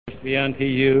be unto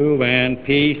you, and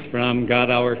peace from God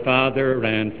our Father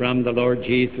and from the Lord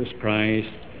Jesus Christ.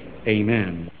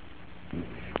 Amen.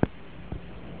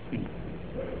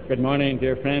 Good morning,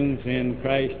 dear friends in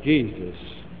Christ Jesus.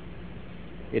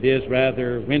 It is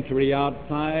rather wintry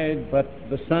outside, but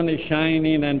the sun is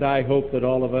shining, and I hope that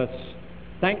all of us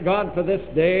thank God for this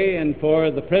day and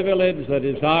for the privilege that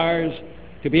is ours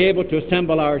to be able to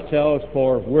assemble ourselves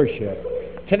for worship.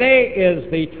 Today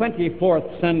is the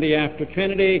 24th Sunday after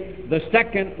Trinity, the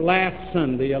second last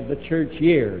Sunday of the church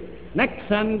year. Next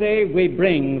Sunday we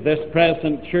bring this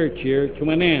present church year to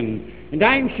an end. And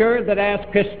I'm sure that as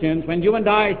Christians, when you and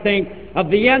I think of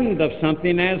the end of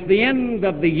something as the end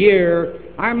of the year,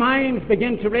 our minds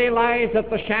begin to realize that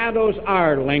the shadows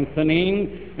are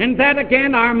lengthening, and that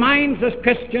again our minds as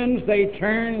Christians, they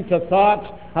turn to thoughts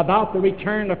about the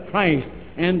return of Christ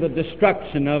and the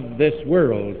destruction of this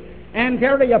world. And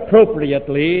very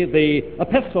appropriately, the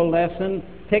epistle lesson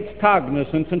takes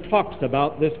cognizance and talks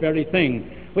about this very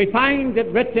thing. We find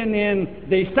it written in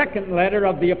the second letter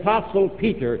of the Apostle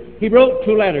Peter. He wrote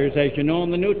two letters, as you know,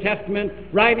 in the New Testament,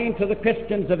 writing to the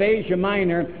Christians of Asia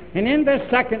Minor. And in this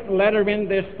second letter, in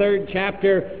this third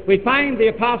chapter, we find the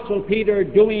Apostle Peter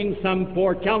doing some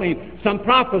foretelling, some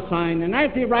prophesying. And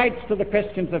as he writes to the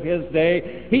Christians of his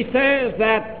day, he says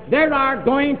that there are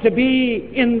going to be,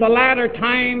 in the latter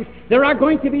times, there are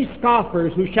going to be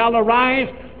scoffers who shall arise,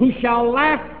 who shall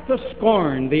laugh to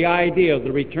scorn the idea of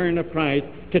the return of Christ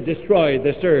to destroy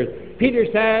this earth. Peter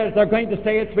says they're going to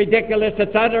say it's ridiculous,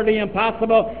 it's utterly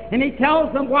impossible, and he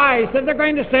tells them why. He says they're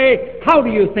going to say, how do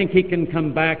you think he can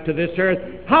come back to this earth?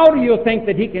 How do you think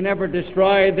that he can ever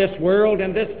destroy this world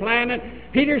and this planet?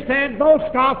 Peter said, those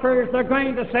scoffers, they're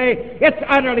going to say, it's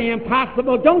utterly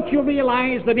impossible. Don't you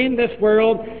realize that in this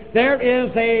world there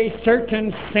is a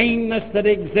certain sameness that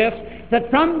exists, that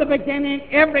from the beginning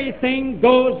everything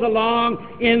goes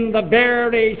along in the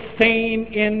very same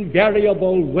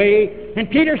invariable way? And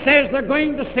Peter says they're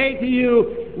going to say to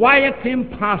you, why, it's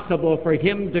impossible for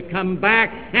him to come back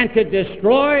and to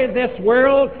destroy this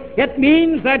world. It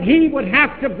means that he would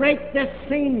have to break this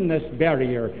sameness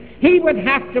barrier. He would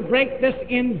have to break this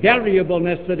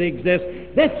invariableness that exists,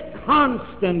 this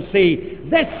constancy,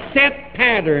 this set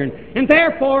pattern. And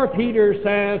therefore, Peter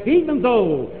says, even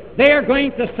though they are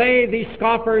going to say, these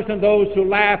scoffers and those who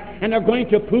laugh, and are going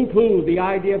to pooh-pooh the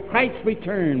idea of Christ's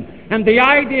return and the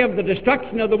idea of the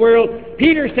destruction of the world,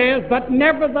 Peter says, but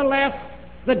nevertheless,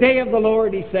 the day of the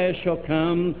Lord, he says, shall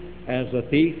come as a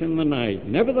thief in the night.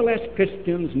 Nevertheless,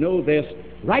 Christians, know this.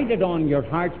 Write it on your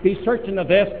hearts. Be certain of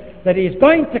this, that he is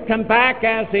going to come back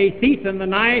as a thief in the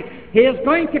night. He is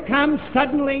going to come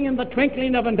suddenly in the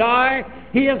twinkling of an eye.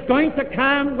 He is going to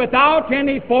come without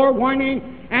any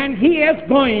forewarning, and he is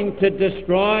going to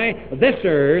destroy this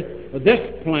earth,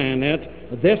 this planet,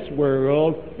 this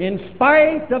world, in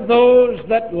spite of those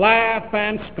that laugh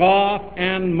and scoff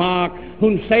and mock,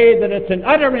 who say that it's an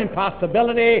utter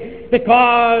impossibility,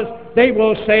 because they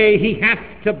will say he has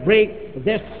to break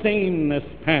this sameness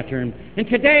pattern. And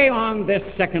today, on this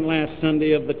second last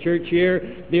Sunday of the church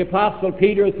year, the Apostle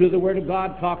Peter, through the Word of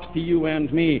God, talks to you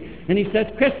and me. And he says,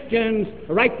 Christians,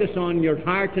 write this on your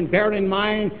heart and bear in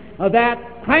mind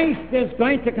that Christ is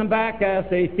going to come back as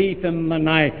a thief in the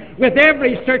night. With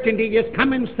every certainty, he is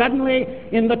coming suddenly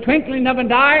in the twinkling of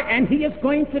an eye, and he is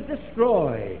going to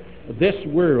destroy this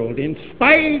world, in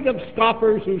spite of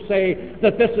scoffers who say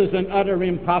that this is an utter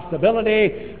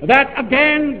impossibility. That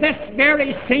again, this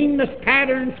very sameness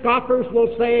pattern, scoffers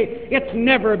will say, it's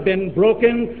never been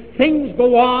broken. Things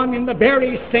go on in the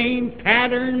very same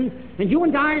pattern. And you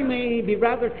and I may be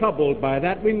rather troubled by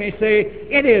that. We may say,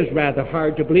 it is rather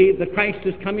hard to believe that Christ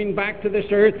is coming back to this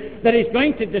earth, that he's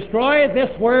going to destroy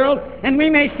this world. And we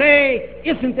may say,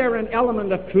 isn't there an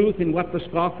element of truth in what the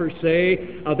scoffers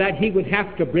say, that he would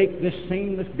have to break this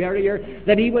sameness barrier,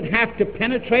 that he would have to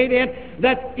penetrate it,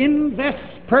 that in this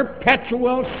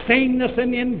perpetual sameness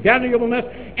and invariableness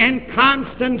and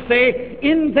constancy,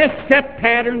 in this set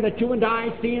pattern that you and I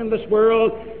see in this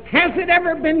world, has it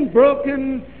ever been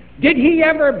broken? Did he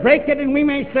ever break it? And we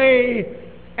may say,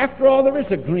 after all, there is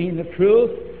a grain of truth.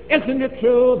 Isn't it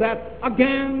true that,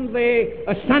 again,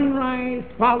 the sunrise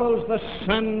follows the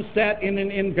sunset in an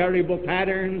invariable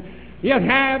pattern? You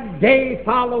have day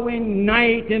following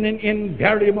night in an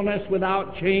invariableness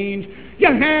without change.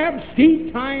 You have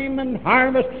seed time and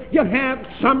harvest. You have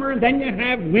summer, then you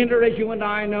have winter, as you and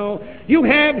I know. You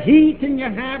have heat and you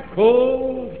have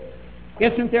cold.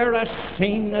 Isn't there a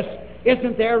sameness?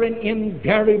 Isn't there an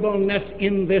invariableness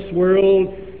in this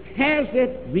world? Has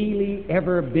it really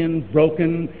ever been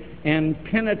broken and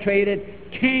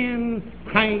penetrated? Can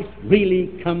Christ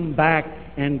really come back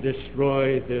and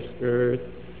destroy this earth?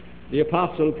 The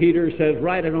Apostle Peter says,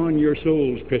 write it on your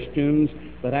souls, Christians,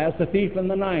 that as the thief in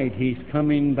the night, he's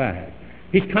coming back.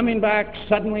 He's coming back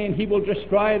suddenly, and he will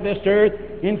destroy this earth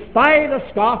in spite of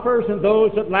scoffers and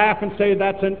those that laugh and say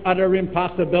that's an utter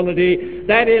impossibility.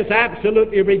 That is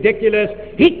absolutely ridiculous.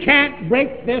 He can't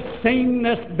break this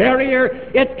sameness barrier.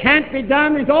 It can't be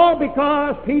done. It's all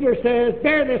because Peter says,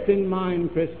 bear this in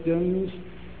mind, Christians.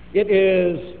 It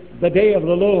is the day of the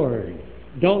Lord.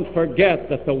 Don't forget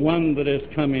that the one that is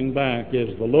coming back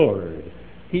is the Lord.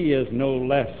 He is no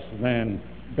less than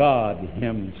God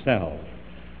himself.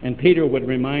 And Peter would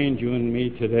remind you and me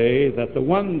today that the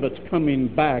one that's coming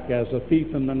back as a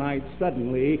thief in the night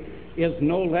suddenly is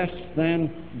no less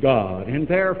than God. And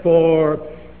therefore,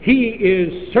 he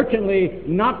is certainly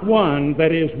not one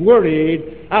that is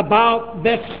worried about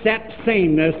this set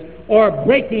sameness or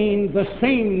breaking the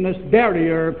sameness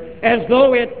barrier as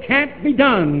though it can't be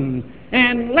done.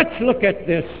 And let's look at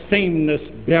this sameness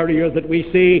barrier that we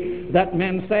see, that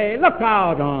men say, look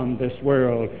out on this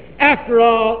world. After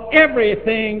all,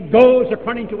 everything goes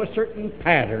according to a certain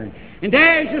pattern. And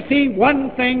as you see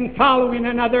one thing following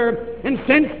another, and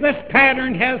since this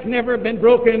pattern has never been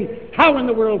broken, how in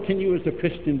the world can you as a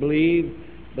Christian believe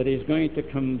that he's going to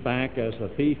come back as a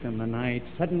thief in the night,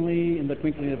 suddenly in the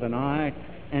twinkling of an eye,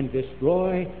 and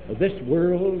destroy this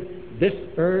world, this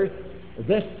earth,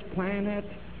 this planet?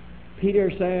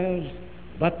 Peter says,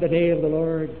 but the day of the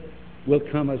Lord will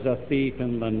come as a thief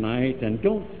in the night. And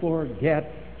don't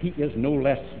forget, he is no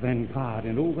less than God.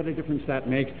 And oh, what a difference that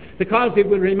makes. Because it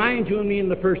will remind you and me in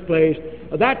the first place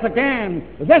that, again,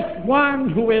 this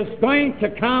one who is going to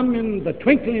come in the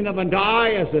twinkling of an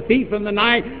eye as a thief in the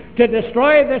night to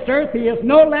destroy this earth, he is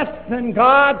no less than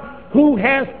God, who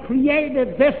has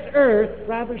created this earth,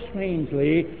 rather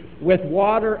strangely, with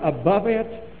water above it,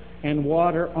 and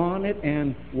water on it,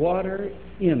 and water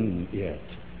in it.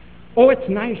 Oh, it's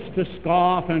nice to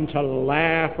scoff and to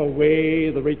laugh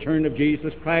away the return of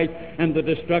Jesus Christ and the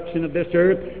destruction of this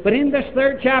earth. But in this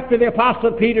third chapter, the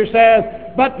Apostle Peter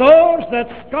says, but those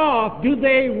that scoff, do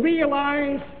they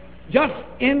realize just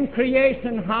in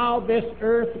creation how this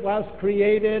earth was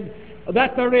created?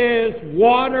 That there is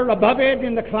water above it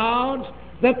in the clouds,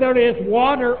 that there is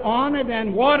water on it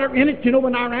and water in it. You know,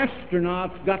 when our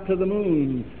astronauts got to the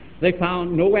moon, they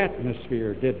found no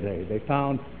atmosphere, did they? They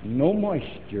found no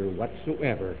moisture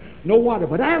whatsoever, no water.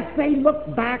 But as they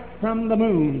looked back from the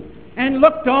moon and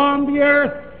looked on the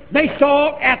earth, they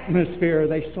saw atmosphere,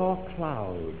 they saw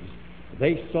clouds,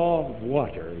 they saw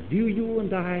water. Do you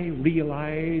and I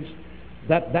realize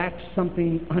that that's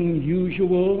something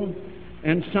unusual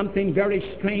and something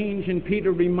very strange? And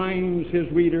Peter reminds his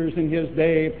readers in his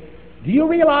day, do you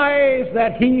realize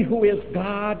that he who is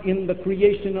God in the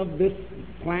creation of this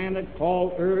planet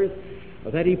called Earth,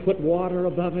 that he put water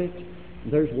above it,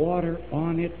 there's water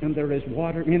on it, and there is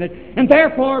water in it? And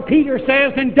therefore Peter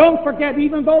says, and don't forget,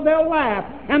 even though they'll laugh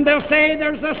and they'll say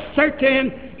there's a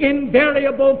certain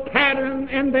invariable pattern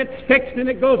and that's fixed and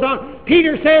it goes on,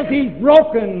 Peter says he's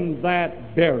broken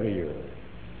that barrier.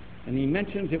 And he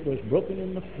mentions it was broken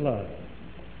in the flood.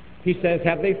 He says,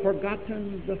 have they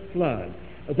forgotten the flood?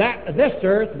 That this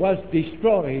earth was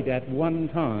destroyed at one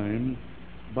time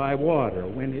by water,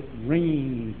 when it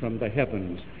rained from the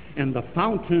heavens, and the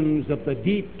fountains of the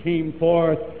deep came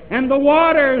forth, and the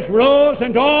waters rose,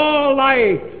 and all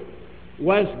life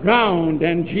was drowned.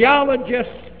 And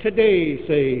geologists today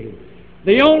say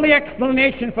the only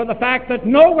explanation for the fact that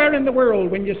nowhere in the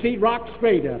world, when you see rock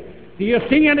strata, do you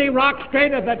see any rock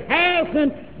strata that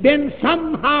hasn't been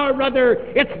somehow or other,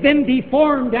 it's been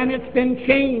deformed and it's been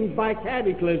changed by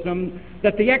cataclysm,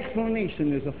 that the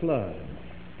explanation is a flood.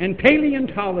 And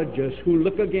paleontologists who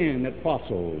look again at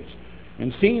fossils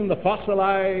and seeing the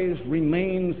fossilized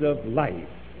remains of life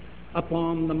up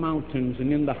on the mountains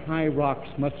and in the high rocks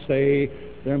must say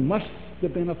there must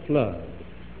have been a flood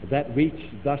that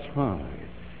reached thus high.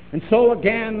 And so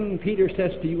again, Peter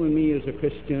says to you and me as a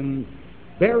Christian,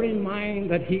 bear in mind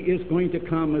that he is going to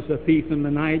come as a thief in the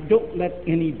night. Don't let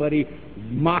anybody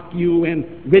mock you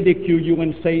and ridicule you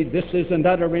and say this is an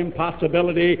utter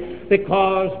impossibility,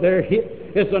 because there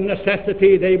is a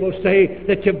necessity. They will say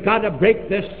that you've got to break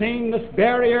this sameness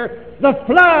barrier. The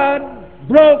flood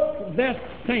broke this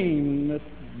sameness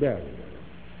barrier.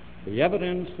 The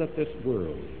evidence that this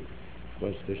world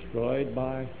was destroyed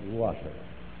by water.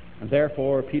 And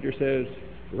therefore, Peter says,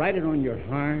 write it on your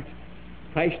heart,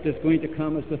 Christ is going to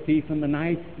come as a thief in the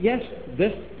night. Yes,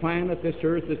 this planet, this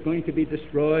earth, is going to be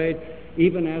destroyed,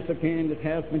 even as again it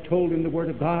has been told in the Word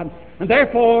of God. And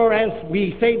therefore, as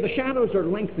we say, the shadows are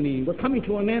lengthening. We're coming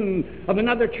to an end of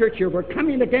another church year. We're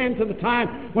coming again to the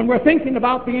time when we're thinking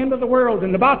about the end of the world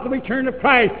and about the return of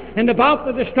Christ and about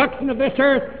the destruction of this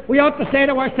earth. We ought to say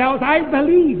to ourselves, I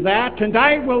believe that, and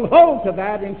I will hold to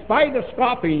that in spite of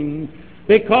scoffing,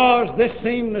 because this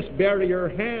sameness barrier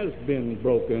has been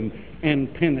broken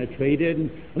and penetrated.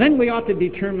 And then we ought to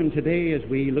determine today, as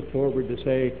we look forward, to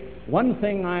say, one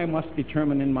thing I must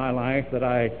determine in my life, that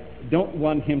I don't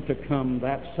want him to come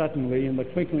that suddenly in the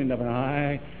twinkling of an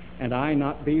eye and I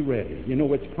not be ready. You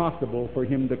know, it's possible for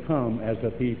him to come as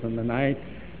a thief in the night,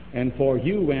 and for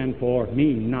you and for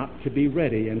me not to be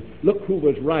ready. And look who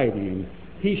was writing.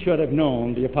 He should have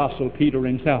known, the Apostle Peter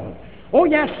himself. Oh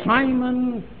yes,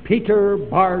 Simon Peter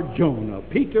Bar-Jonah,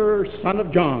 Peter son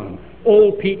of John,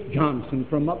 old Pete Johnson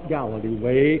from up Galilee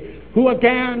way, who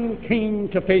again came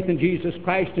to faith in Jesus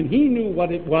Christ, and he knew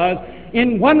what it was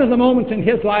in one of the moments in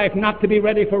his life not to be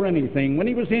ready for anything. When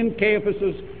he was in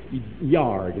Caiaphas's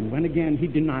yard, and when again he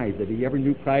denied that he ever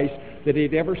knew Christ, that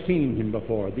he'd ever seen him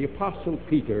before. The Apostle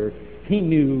Peter, he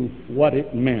knew what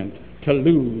it meant to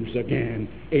lose again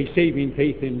a saving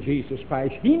faith in Jesus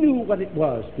Christ. He knew what it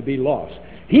was to be lost.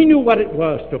 He knew what it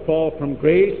was to fall from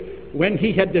grace when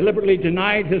he had deliberately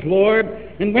denied his Lord,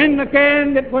 and when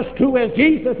again it was true, as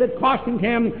Jesus had cautioned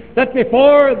him, that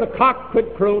before the cock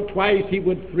could crow twice he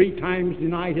would 3 times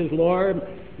deny his Lord.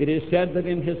 It is said that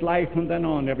in his life from then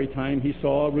on, every time he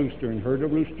saw a rooster and heard a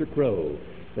rooster crow,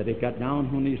 that he got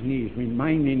down on his knees,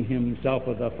 reminding himself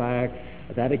of the fact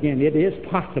that again it is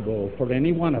possible for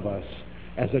any one of us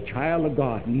as a child of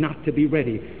God not to be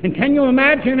ready. And can you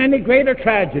imagine any greater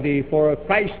tragedy for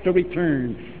Christ to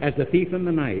return as a thief in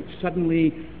the night,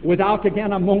 suddenly, without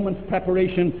again a moment's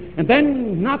preparation, and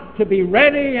then not to be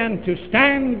ready and to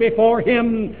stand before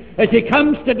him as he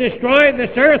comes to destroy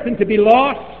this earth and to be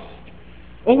lost?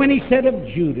 Oh, when he said of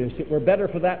Judas, it were better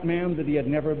for that man that he had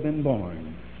never been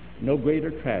born. No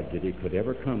greater tragedy could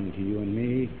ever come to you and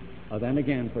me than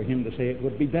again for him to say, it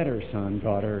would be better, son,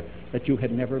 daughter, that you had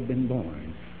never been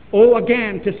born. Oh,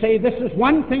 again, to say, this is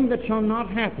one thing that shall not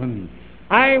happen.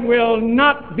 I will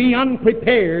not be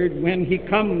unprepared when he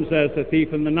comes as a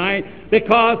thief in the night,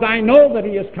 because I know that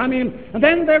he is coming. And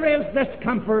then there is this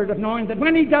comfort of knowing that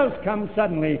when he does come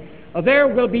suddenly, there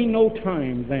will be no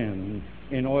time then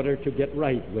in order to get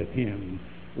right with him.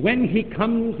 When he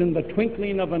comes in the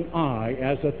twinkling of an eye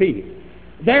as a thief,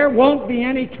 there won't be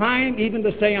any time even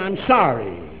to say, I'm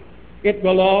sorry. It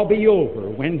will all be over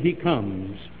when he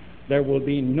comes. There will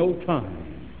be no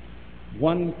time,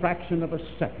 one fraction of a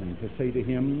second, to say to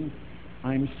him,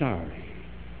 I'm sorry.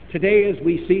 Today, as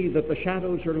we see that the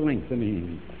shadows are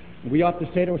lengthening, we ought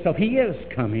to say to ourselves, he is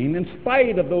coming, in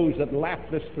spite of those that laugh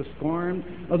this to scorn.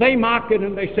 They mock it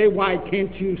and they say, why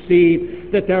can't you see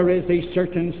that there is a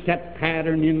certain set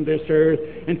pattern in this earth?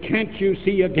 And can't you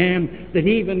see again that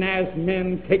even as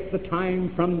men take the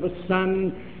time from the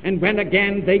sun, and when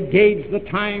again they gauge the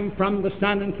time from the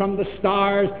sun and from the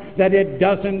stars, that it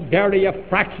doesn't vary a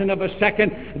fraction of a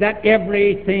second, that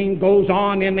everything goes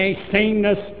on in a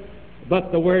sameness?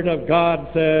 But the Word of God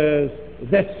says,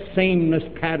 this sameness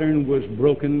pattern was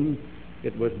broken.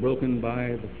 It was broken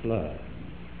by the flood.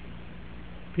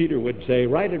 Peter would say,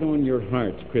 write it on your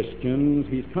hearts, Christians.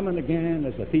 He's coming again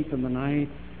as a thief in the night.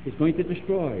 He's going to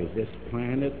destroy this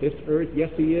planet, this earth. Yes,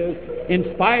 he is.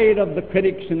 In spite of the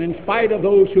critics and in spite of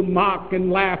those who mock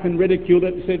and laugh and ridicule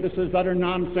it and say this is utter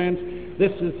nonsense,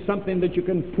 this is something that you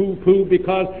can pooh-pooh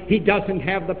because he doesn't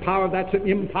have the power, that's an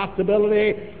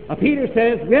impossibility. Peter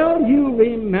says, will you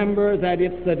remember that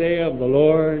it's the day of the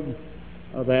Lord,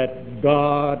 that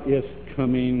God is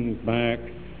coming back?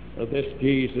 This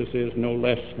Jesus is no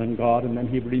less than God. And then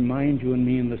he reminds you and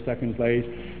me in the second place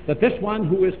that this one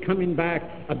who is coming back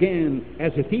again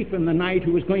as a thief in the night,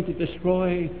 who is going to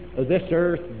destroy this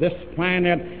earth, this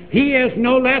planet, he is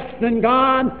no less than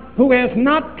God, who is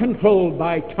not controlled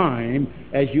by time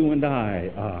as you and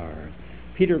I are.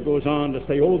 Peter goes on to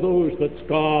say, oh, those that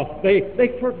scoff,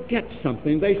 they forget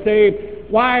something. They say,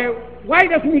 why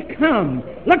doesn't he come?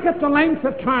 Look at the length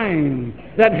of time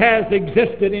that has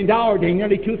existed in our day,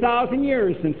 nearly 2,000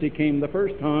 years since he came the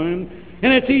first time.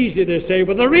 And it's easy to say,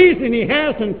 well, the reason he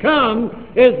hasn't come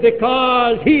is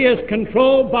because he is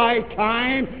controlled by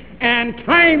time, and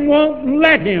time won't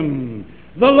let him.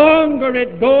 The longer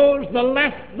it goes, the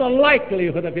less the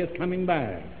likelihood of his coming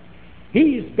back.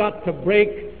 He's got to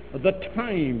break the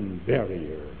time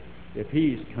barrier if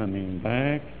he's coming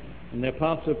back. And the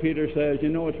Apostle Peter says, you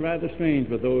know, it's rather strange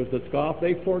with those that scoff.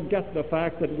 They forget the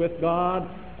fact that with God,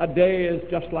 a day is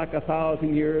just like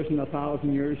 1,000 years, and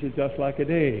 1,000 years is just like a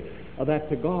day. That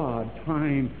to God,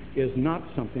 time is not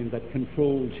something that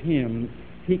controls Him.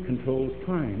 He controls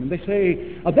time. And they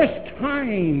say, this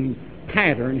time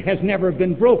pattern has never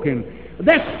been broken.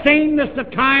 This sameness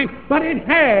of time, but it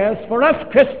has. For us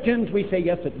Christians, we say,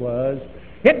 yes, it was.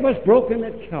 It was broken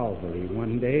at Calvary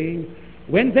one day,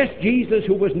 when this Jesus,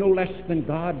 who was no less than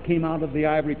God, came out of the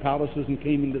ivory palaces and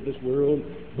came into this world,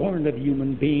 born of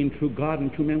human being, true God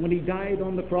and true man. When He died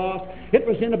on the cross, it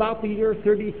was in about the year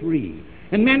 33.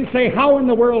 And men say, how in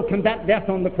the world can that death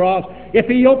on the cross, if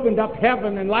He opened up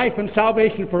heaven and life and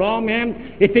salvation for all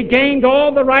men, if He gained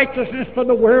all the righteousness for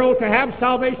the world to have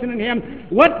salvation in Him,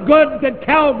 what good did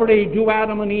Calvary do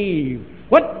Adam and Eve?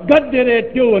 What good did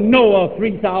it do Noah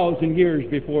 3,000 years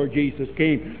before Jesus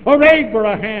came? Or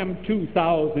Abraham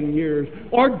 2,000 years?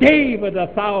 Or David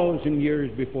 1,000 years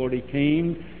before he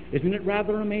came? Isn't it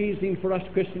rather amazing for us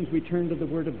Christians? We turn to the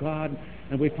Word of God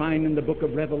and we find in the book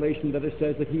of Revelation that it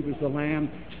says that He was the Lamb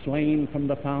slain from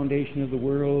the foundation of the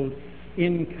world.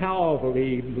 In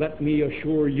Calvary, let me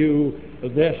assure you,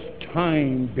 this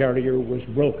time barrier was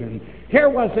broken. Here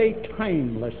was a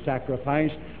timeless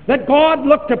sacrifice that God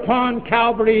looked upon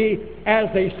Calvary as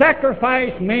a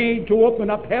sacrifice made to open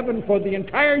up heaven for the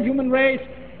entire human race.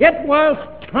 It was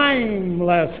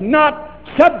timeless, not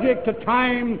subject to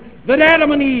time, that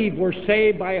Adam and Eve were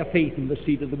saved by a faith in the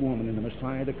seed of the woman and the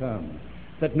Messiah to come,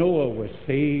 that Noah was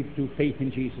saved through faith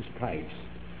in Jesus Christ.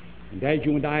 And as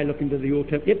you and I look into the Old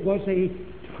Testament, it was a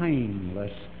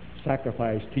timeless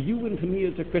sacrifice. To you and to me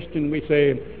as a Christian, we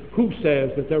say, who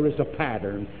says that there is a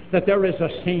pattern, that there is a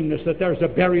sameness, that there is a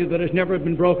barrier that has never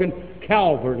been broken?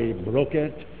 Calvary broke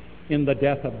it in the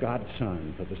death of God's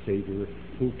Son, for the Savior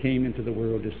who came into the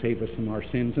world to save us from our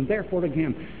sins. And therefore,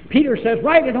 again, Peter says,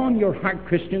 write it on your heart,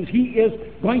 Christians. He is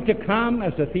going to come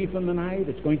as a thief in the night.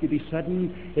 It's going to be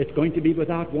sudden. It's going to be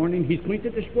without warning. He's going to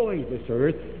destroy this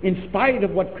earth, in spite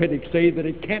of what critics say that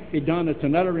it can't be done. It's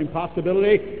an utter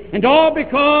impossibility. And all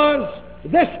because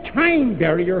this time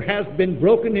barrier has been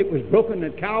broken. It was broken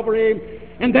at Calvary.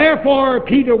 And therefore,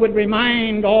 Peter would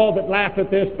remind all that laugh at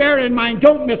this, bear in mind,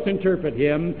 don't misinterpret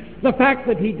him. The fact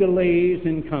that he delays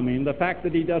in coming, the fact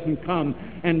that he doesn't come,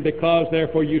 and because,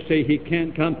 therefore, you say he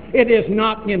can't come, it is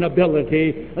not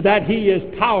inability, that he is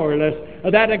powerless,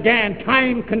 that, again,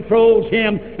 time controls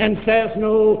him and says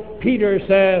no. Peter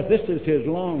says this is his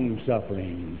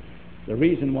long-suffering. The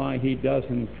reason why he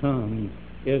doesn't come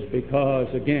is because,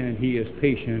 again, he is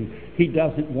patient. He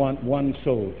doesn't want one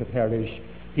soul to perish.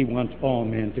 He wants all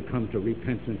men to come to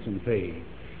repentance and faith.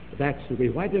 That's the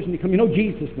reason. Why doesn't he come? You know,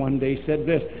 Jesus one day said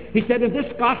this. He said, and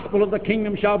this gospel of the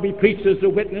kingdom shall be preached as a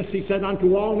witness, he said,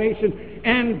 unto all nations,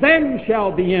 and then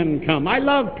shall the end come. I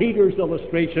love Peter's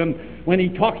illustration when he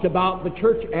talks about the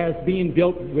church as being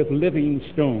built with living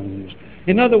stones.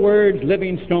 In other words,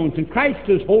 living stones. And Christ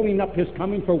is holding up his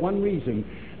coming for one reason,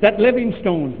 that living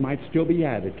stones might still be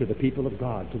added to the people of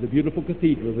God, to the beautiful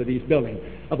cathedral that he's building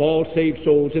of all saved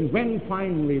souls. And when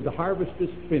finally the harvest is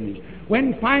finished,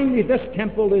 when finally this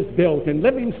temple is built and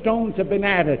living stones have been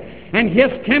added and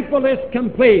his temple is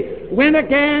complete, when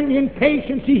again in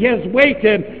patience he has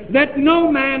waited that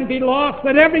no man be lost,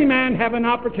 that every man have an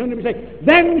opportunity to say,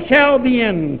 then shall the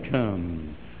end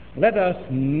come. Let us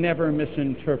never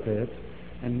misinterpret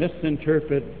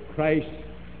Christ's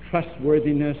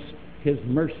trustworthiness, his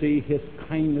mercy, his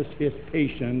kindness, his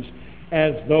patience,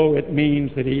 as though it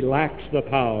means that he lacks the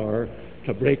power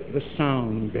to break the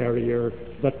sound barrier,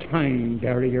 the time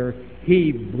barrier.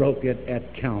 He broke it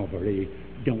at Calvary.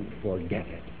 Don't forget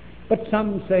it. But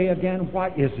some say again, why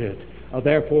is it,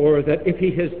 therefore, that if he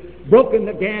has broken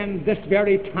again this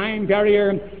very time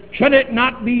barrier, should it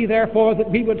not be, therefore,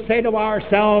 that we would say to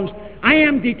ourselves, I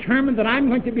am determined that I'm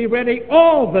going to be ready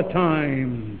all the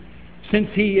time, since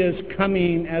he is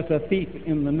coming as a thief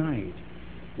in the night.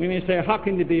 We may say, how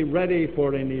can you be ready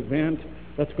for an event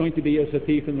that's going to be as a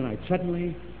thief in the night?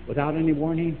 Suddenly, without any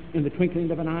warning, in the twinkling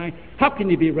of an eye? How can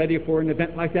you be ready for an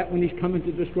event like that when he's coming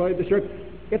to destroy this earth?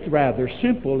 It's rather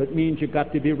simple. It means you've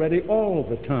got to be ready all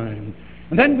the time.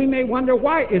 And then we may wonder,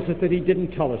 why is it that he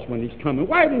didn't tell us when he's coming?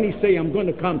 Why didn't he say, I'm going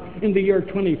to come in the year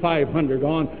 2500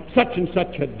 on such and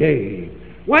such a day?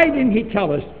 Why didn't he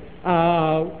tell us?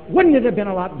 Wouldn't it have been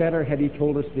a lot better had he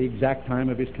told us the exact time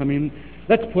of his coming?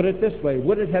 Let's put it this way.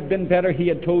 Would it have been better he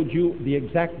had told you the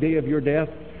exact day of your death?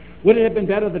 Would it have been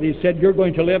better that he said, you're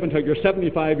going to live until you're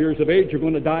 75 years of age, you're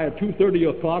going to die at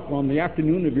 2:30 o'clock on the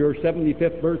afternoon of your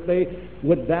 75th birthday?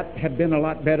 Would that have been a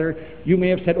lot better? You may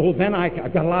have said, oh, then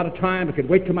I've got a lot of time, I could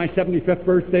wait till my 75th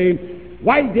birthday.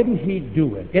 Why didn't he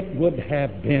do it? It would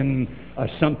have been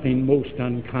something most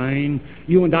unkind.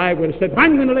 You and I would have said,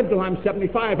 I'm going to live till I'm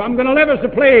 75. I'm going to live as a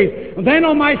please. And then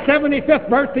on my 75th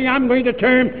birthday, I'm going to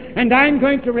turn and I'm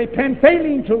going to repent,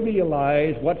 failing to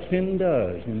realize what sin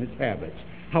does in its habits,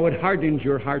 how it hardens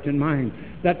your heart and mind.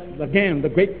 That, again, the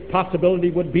great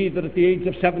possibility would be that at the age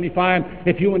of 75,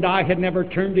 if you and I had never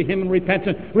turned to Him in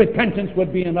repentance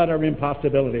would be an utter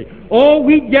impossibility. Oh,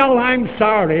 we'd yell, I'm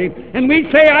sorry, and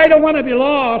we'd say, I don't want to be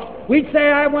lost. We'd say,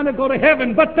 I want to go to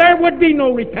heaven, but there would be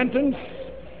no repentance.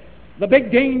 The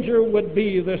big danger would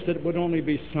be this, that it would only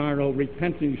be sorrow.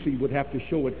 Repentance, you see, would have to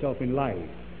show itself in life.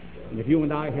 And if you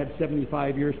and I had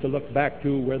 75 years to look back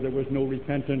to where there was no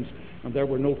repentance and there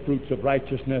were no fruits of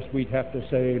righteousness, we'd have to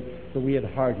say that we had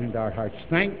hardened our hearts.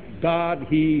 Thank God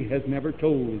He has never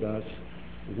told us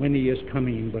when He is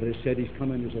coming, but has said He's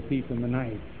coming as a thief in the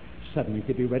night, suddenly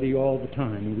to be ready all the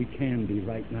time, and we can be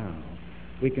right now.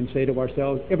 We can say to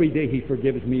ourselves, every day He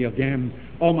forgives me again,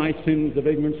 all my sins of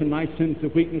ignorance and my sins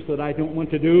of weakness that I don't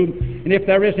want to do. And if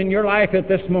there is in your life at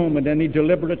this moment any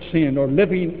deliberate sin or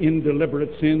living in deliberate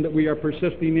sin that we are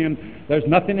persisting in, there's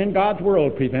nothing in God's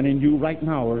world preventing you right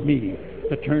now or me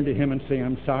to turn to Him and say,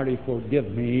 I'm sorry,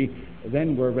 forgive me.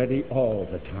 Then we're ready all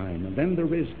the time. And then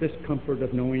there is this comfort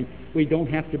of knowing we don't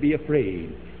have to be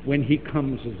afraid when He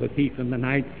comes as a thief in the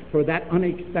night for that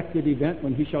unexpected event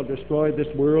when He shall destroy this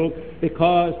world,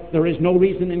 because there is no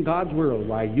reason in God's world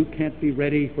why you can't be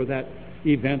ready for that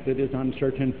event that is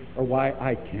uncertain, or why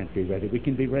I can't be ready. We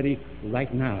can be ready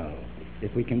right now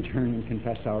if we can turn and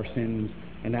confess our sins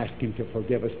and ask Him to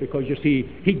forgive us, because you see,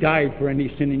 He died for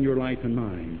any sin in your life and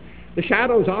mine. The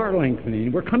shadows are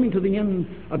lengthening. We're coming to the end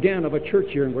again of a church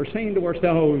year, and we're saying to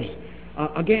ourselves,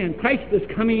 again, Christ is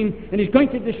coming, and He's going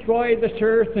to destroy this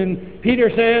earth. And Peter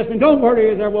says, and don't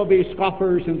worry, there will be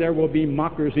scoffers and there will be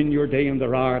mockers in your day, and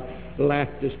there are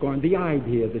laughter, scorn. The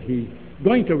idea that He's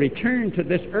going to return to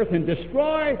this earth and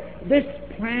destroy this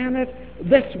planet,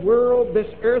 this world, this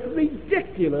earth,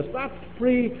 ridiculous. That's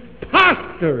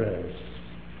preposterous.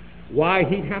 Why,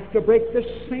 He'd have to break the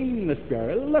sameness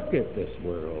barrier. Look at this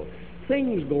world.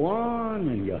 Things go on,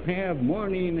 and you have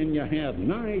morning, and you have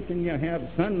night, and you have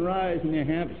sunrise, and you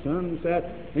have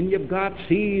sunset, and you've got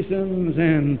seasons,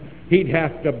 and He'd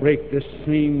have to break this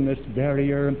sameness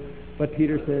barrier. But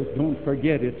Peter says, don't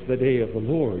forget, it's the day of the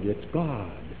Lord. It's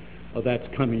God that's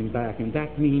coming back, and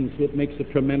that means it makes a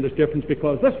tremendous difference,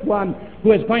 because this one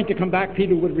who is going to come back,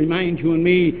 Peter would remind you and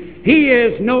me, He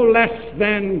is no less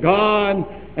than God,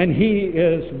 and He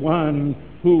is one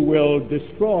who will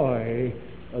destroy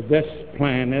this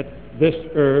planet, this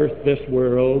earth, this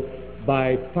world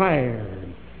by fire.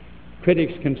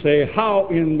 Critics can say, how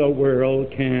in the world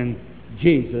can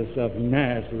Jesus of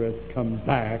Nazareth come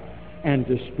back and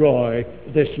destroy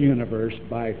this universe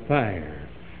by fire?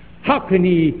 How can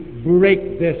He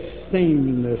break this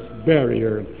sameness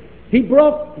barrier? He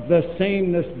broke the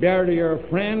sameness barrier,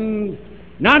 friends,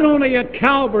 not only at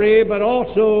Calvary, but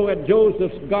also at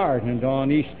Joseph's garden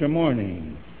on Easter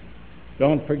morning.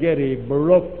 Don't forget, He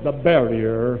broke the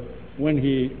barrier when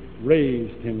He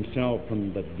raised Himself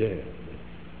from the dead.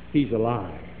 He's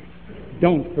alive.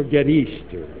 Don't forget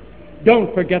Easter.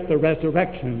 Don't forget the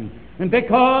resurrection. And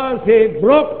because He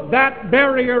broke that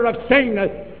barrier of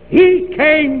sameness, He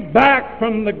came back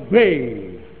from the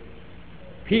grave.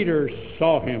 Peter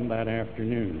saw Him that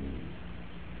afternoon.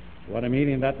 What a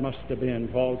meeting that must have been.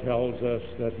 Paul tells us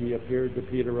that He appeared to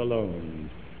Peter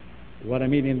alone. What a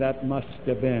meeting that must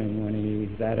have been when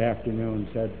He, that afternoon,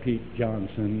 said, Pete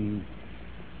Johnson,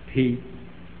 Pete,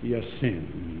 you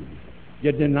sinned.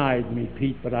 You denied me,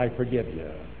 Pete, but I forgive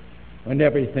you. When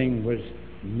everything was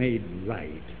made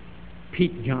right.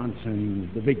 Pete Johnson,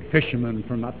 the big fisherman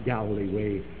from up Galilee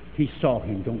way, he saw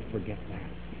Him. Don't forget that.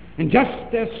 And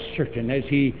just as certain as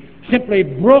He simply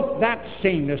broke that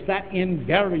sameness, that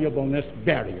invariableness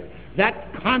barrier,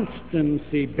 that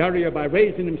constancy barrier by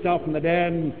raising Himself from the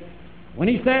dead, when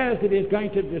He says that He's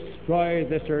going to destroy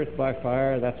this earth by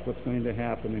fire, that's what's going to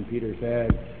happen. And Peter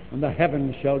said, and the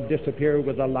heavens shall disappear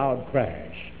with a loud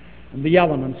crash, and the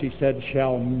elements, he said,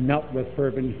 shall melt with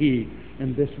fervent heat,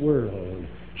 and this world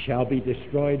shall be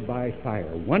destroyed by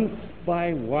fire. Once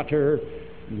by water,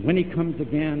 and when He comes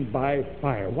again by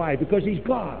fire. Why? Because He's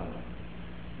God.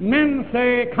 Men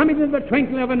say, coming in the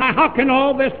twinkling of an eye. How can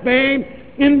all this be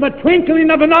in the twinkling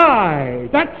of an eye?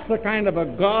 That's the kind of a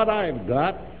God I've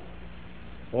got.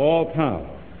 All power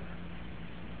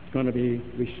is going to be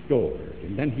restored.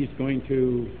 And then He's going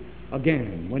to,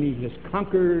 again, when He has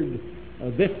conquered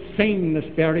this sameness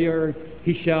barrier,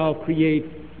 He shall create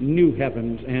new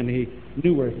heavens and a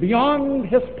new earth. Beyond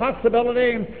His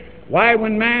possibility, why,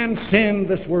 when man sinned,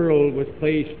 this world was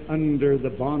placed under the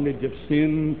bondage of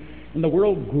sin. And the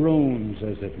world groans,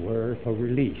 as it were, for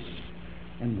release.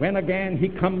 And when again he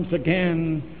comes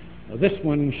again, this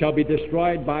one shall be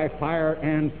destroyed by fire,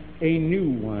 and a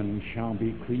new one shall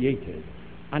be created.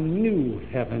 A new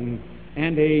heaven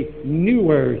and a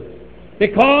new earth.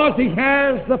 Because he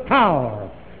has the power.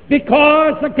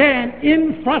 Because, again,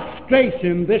 in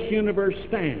frustration this universe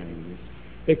stands.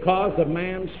 Because of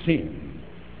man's sin.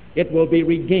 It will be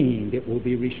regained. It will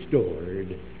be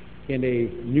restored in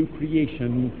a new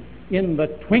creation in the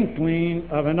twinkling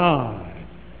of an eye.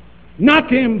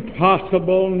 Not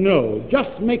impossible, no.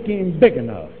 Just make him big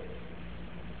enough.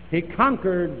 He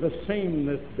conquered the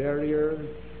sameness barrier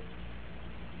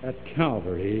at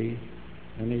Calvary,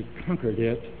 and he conquered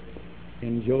it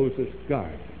in Joseph's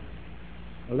garden.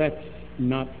 Let's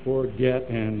not forget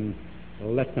and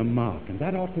let them mock. And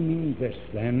that ought to mean this,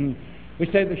 then. We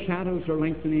say the shadows are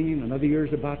lengthening, another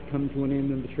year's about to come to an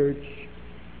end in the church.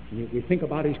 We think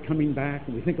about his coming back,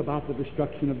 and we think about the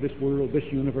destruction of this world, this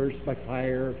universe by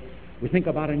fire. We think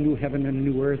about a new heaven and a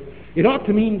new earth. It ought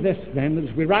to mean this, then,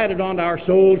 as we write it onto our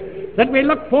souls, that we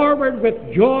look forward with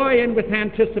joy and with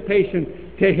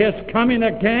anticipation to his coming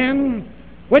again,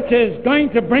 which is going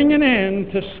to bring an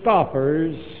end to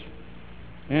scoffers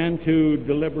and to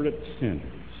deliberate sinners.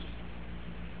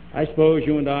 I suppose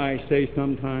you and I say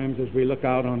sometimes as we look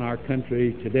out on our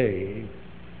country today,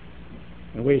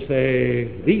 and we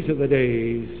say, these are the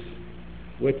days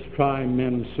which try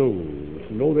men's souls.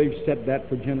 And oh, they've said that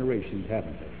for generations,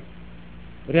 haven't they?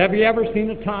 But have you ever seen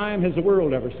a time, has the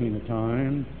world ever seen a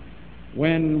time,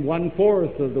 when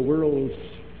 1/4 of the world's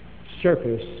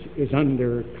surface is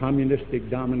under communistic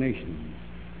domination?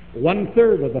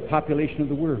 1/3 of the population of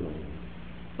the world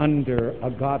under a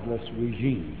godless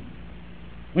regime.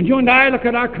 When you and I look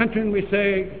at our country and we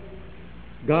say,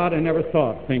 God, I never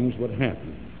thought things would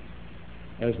happen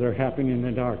as they're happening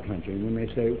in our country. And we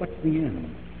may say, what's the end?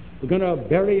 We're going to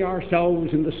bury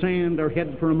ourselves in the sand, our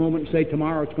head for a moment, and say,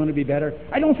 tomorrow it's going to be better.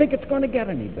 I don't think it's going to get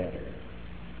any better.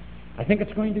 I think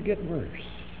it's going to get worse.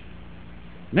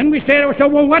 And then we say to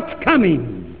ourselves, well, what's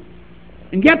coming?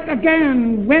 And yet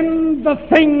again, when the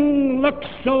thing looks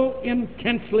so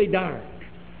intensely dark,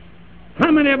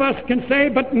 how many of us can say,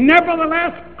 but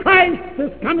nevertheless, Christ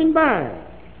is coming back?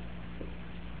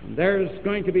 And there's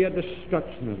going to be a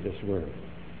destruction of this world.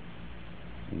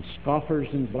 And scoffers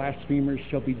and blasphemers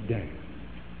shall be damned.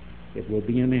 It will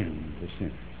be an end to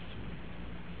sinners.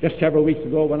 Just several weeks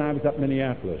ago when I was up in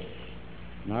Minneapolis,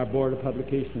 and our Board of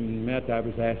Publication met, I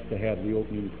was asked to have the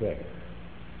opening prayer.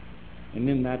 And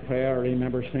in that prayer, I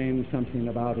remember saying something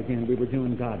about, again, we were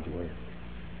doing God's work.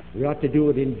 We ought to do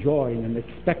it in joy and in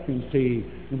expectancy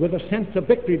and with a sense of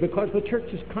victory because the church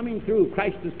is coming through.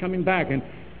 Christ is coming back. And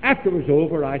after it was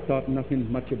over, I thought nothing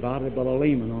much about it, but a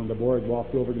layman on the board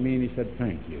walked over to me and he said,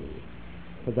 thank you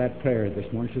for that prayer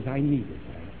this morning. He says, I needed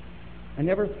that. I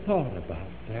never thought about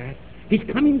that. He's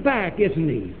coming back, isn't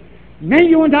he? May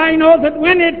you and I know that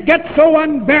when it gets so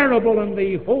unbearable and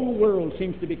the whole world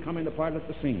seems to be coming apart at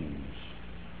the seams,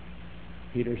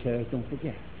 Peter says, don't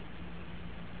forget,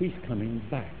 he's coming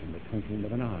back in the twinkling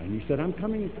of an eye. And he said, I'm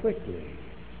coming quickly.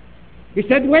 He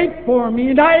said, wait for me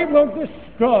and I will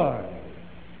destroy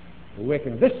the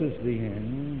wicked. This is the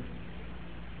end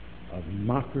of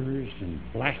mockers and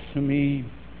blasphemy.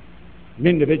 And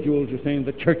individuals are saying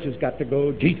the church has got to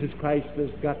go, Jesus Christ has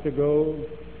got to go.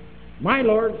 My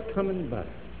Lord's coming back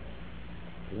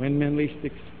when men least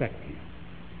expect him.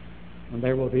 And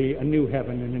there will be a new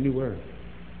heaven and a new earth.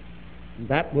 And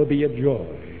that will be a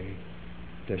joy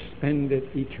to spend it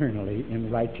eternally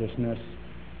in righteousness,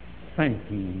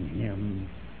 thanking him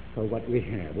for what we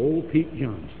have. Old Pete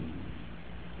Johnson.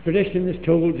 Tradition is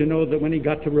told, you know, that when he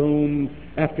got to Rome,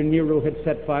 after Nero had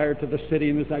set fire to the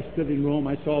city, and as I stood in Rome,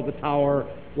 I saw the tower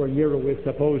where Nero was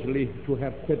supposedly to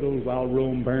have fiddled while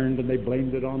Rome burned, and they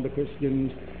blamed it on the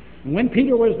Christians. And when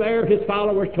Peter was there, his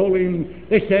followers told him,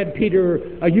 they said, Peter,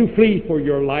 you flee for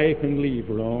your life and leave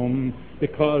Rome,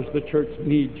 because the church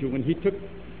needs you. And he took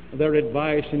their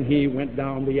advice, and he went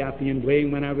down the Appian Way.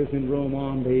 And when I was in Rome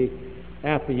on the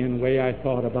Appian Way, I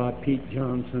thought about Pete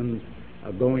Johnson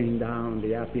going down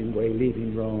the Appian Way,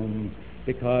 leaving Rome,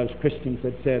 because Christians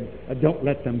had said, don't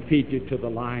let them feed you to the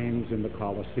lions in the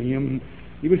Colosseum.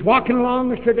 He was walking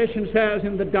along, as tradition says,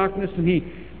 in the darkness, and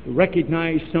he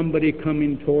recognized somebody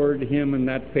coming toward him, and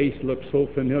that face looked so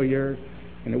familiar,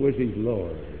 and it was his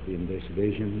Lord in this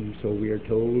vision, so we are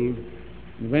told.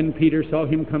 And when Peter saw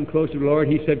him come close to the Lord,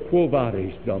 he said, Quo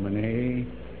vadis,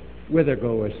 Domine? Whither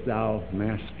goest thou,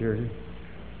 Master?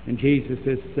 And Jesus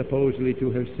is supposedly to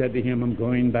have said to him, I'm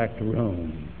going back to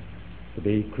Rome to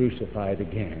be crucified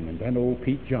again. And then old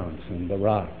Pete Johnson, the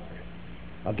rock,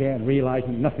 Again,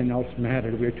 realizing nothing else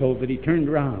mattered, we're told that he turned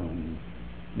around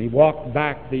and he walked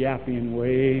back the Appian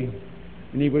way,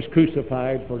 and he was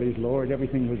crucified for his Lord.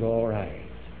 Everything was all right.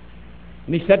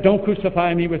 And he said, don't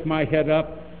crucify me with my head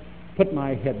up. Put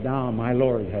my head down. My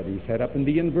Lord had his head up. And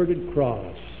the inverted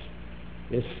cross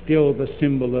is still the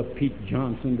symbol of Pete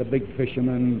Johnson, the big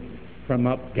fisherman from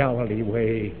up Galilee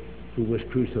way, who was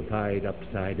crucified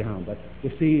upside down. But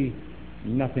you see,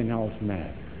 nothing else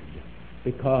mattered,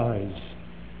 because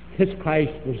his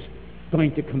Christ was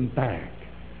going to come back.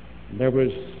 There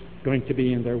was going to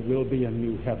be, and there will be, a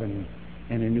new heaven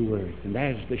and a new earth. And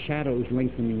as the shadows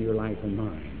lengthen in your life and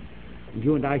mine, and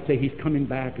you and I say he's coming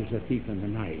back as a thief in the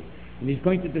night, and he's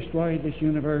going to destroy this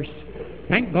universe,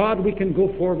 thank God we can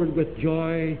go forward with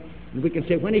joy, and we can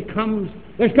say when he comes,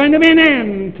 there's going to be an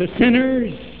end to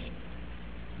sinners.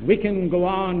 We can go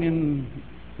on in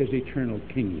his eternal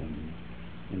kingdom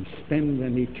and spend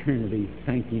an eternity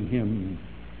thanking him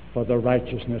for the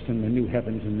righteousness and the new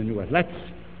heavens and the new earth. Let's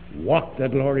walk the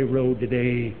glory road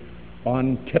today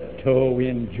on tiptoe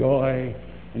in joy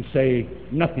and say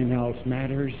nothing else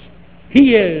matters.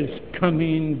 He is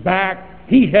coming back.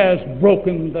 He has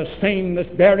broken the sameness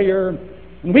barrier,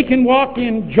 and we can walk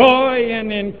in joy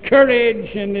and in courage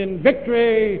and in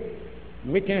victory.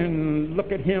 We can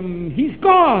look at him. He's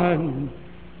gone.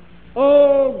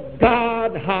 Oh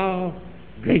God, how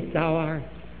great thou art.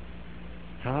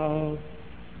 How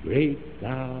great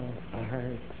thou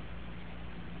art.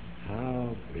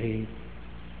 How great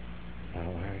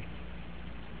thou art.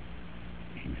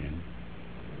 Amen.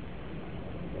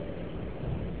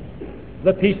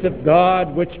 The peace of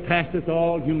God, which passeth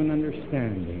all human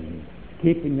understanding,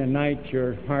 keeping tonight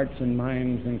your hearts and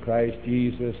minds in Christ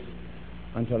Jesus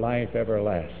unto life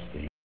everlasting.